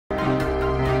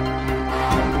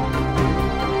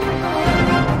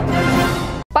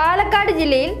പാലക്കാട്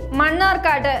ജില്ലയിൽ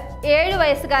മണ്ണാർക്കാട് 7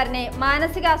 വയസ്സുകാരനെ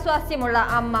മാനസികാസ്വാസ്ഥ്യമുള്ള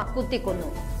അമ്മ കുത്തിക്കൊന്നു.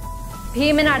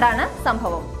 ഭീമനാടാണ്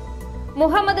സംഭവം.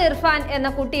 മുഹമ്മദ് ഇർഫാൻ എന്ന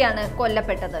കുട്ടിയാണ്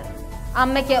കൊല്ലപ്പെട്ടത്.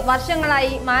 അമ്മയ്ക്ക്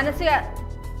വർഷങ്ങളായി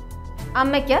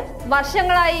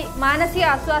മാനസിക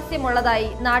അസ്വാസ്ഥ്യമുള്ളതായി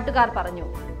നാട്ടുകാർ പറഞ്ഞു.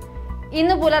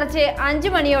 ഇന്ന് പുലർച്ചെ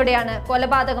 5 മണിയോടെയാണ്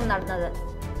കൊലപാതകം നടന്നത്.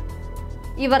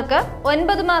 ഇവർക്ക്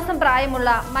 9 മാസം പ്രായമുള്ള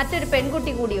മറ്റൊരു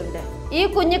പെൺകുട്ടി കൂടിയുണ്ട്. ഈ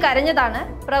കുഞ്ഞ് കരഞ്ഞതാണ്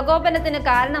പ്രകോപനത്തിന്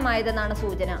കാരണമായതെന്നാണ്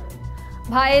സൂചന.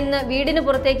 ഭയന്ന് വീടിന്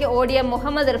പുറത്തേക്ക് ഓടിയ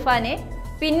മുഹമ്മദ് ഇർഫാനെ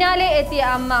പിന്നാലെ എത്തിയ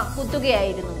അമ്മ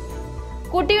കുത്തുകയായിരുന്നു.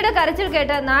 കുട്ടിയുടെ കരച്ചിൽ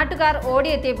കേട്ട് നാട്ടുകാർ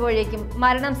ഓടിയെത്തിയപ്പോഴേക്കും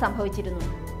മരണം സംഭവിച്ചിരുന്നു.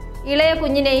 ഇളയ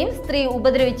കുഞ്ഞിനെയും സ്ത്രീ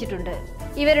ഉപദ്രവിച്ചിട്ടുണ്ട്.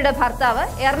 ഇവരുടെ ഭർത്താവ്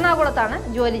എറണാകുളത്താണ്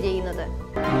ജോലി ചെയ്യുന്നത്.